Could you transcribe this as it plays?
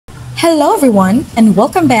Hello everyone and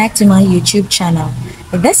welcome back to my YouTube channel.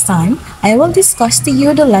 This time, I will discuss to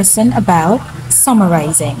you the lesson about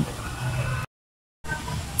summarizing.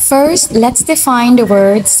 First, let's define the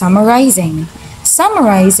word summarizing.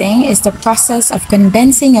 Summarizing is the process of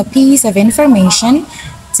condensing a piece of information,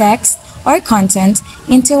 text, or content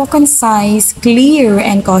into a concise, clear,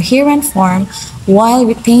 and coherent form while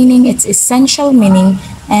retaining its essential meaning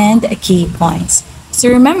and key points. So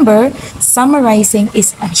remember, summarizing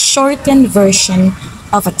is a shortened version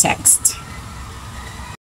of a text.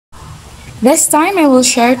 This time I will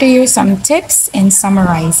share to you some tips in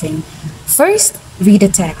summarizing. First, read the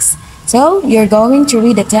text. So you're going to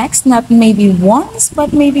read the text not maybe once,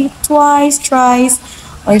 but maybe twice, thrice,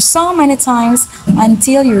 or so many times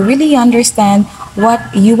until you really understand what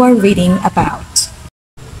you are reading about.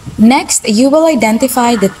 Next, you will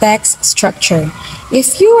identify the text structure.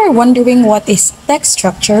 If you are wondering what is text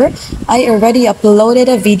structure, I already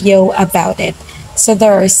uploaded a video about it. So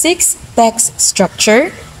there are 6 text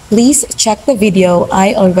structure. Please check the video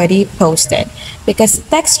I already posted because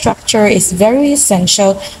text structure is very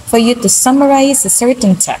essential for you to summarize a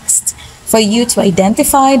certain text, for you to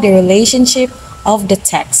identify the relationship of the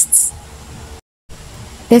texts.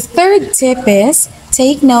 The third tip is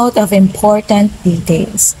take note of important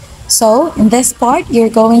details. So, in this part, you're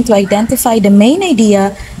going to identify the main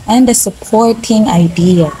idea and the supporting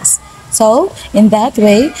ideas. So, in that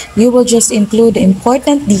way, you will just include the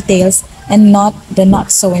important details and not the not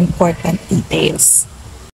so important details.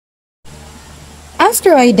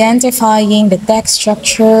 After identifying the text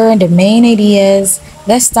structure, the main ideas,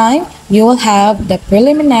 this time, you will have the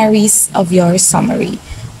preliminaries of your summary.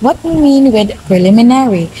 What we mean with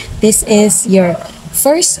preliminary? This is your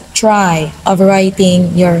first try of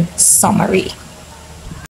writing your summary.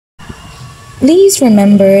 Please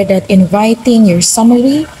remember that in writing your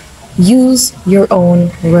summary, use your own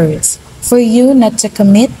words for you not to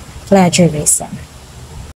commit plagiarism.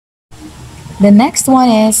 The next one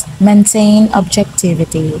is maintain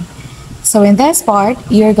objectivity. So in this part,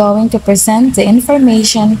 you're going to present the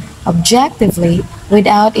information objectively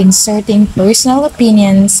without inserting personal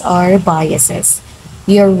opinions or biases.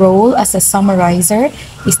 Your role as a summarizer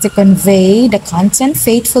is to convey the content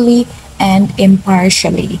faithfully and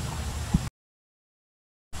impartially.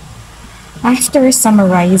 After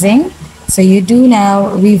summarizing, so you do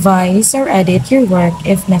now revise or edit your work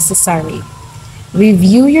if necessary.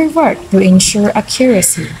 Review your work to ensure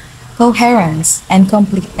accuracy, coherence, and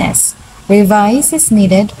completeness. Revise is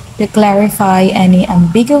needed to clarify any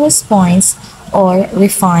ambiguous points or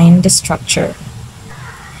refine the structure.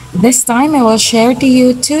 This time, I will share to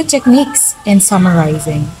you 2 techniques in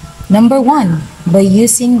summarizing. Number 1, by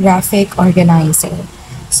using graphic organizer.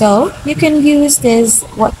 So, you can use this,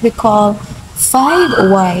 what we call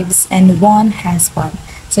 5 wives and 1 husband.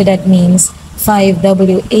 So that means 5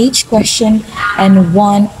 WH question and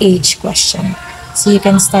 1 H question. So you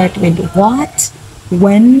can start with what,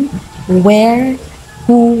 when, where,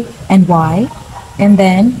 who, and why, and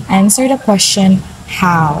then answer the question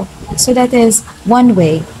how. So that is one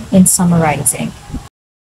way in summarizing.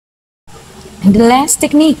 And the last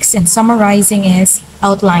techniques in summarizing is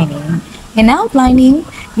outlining. In outlining,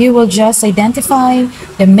 you will just identify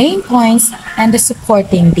the main points and the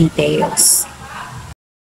supporting details.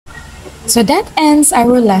 So that ends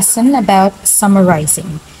our lesson about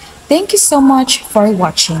summarizing. Thank you so much for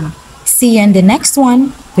watching. See you in the next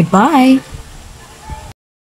one. Goodbye.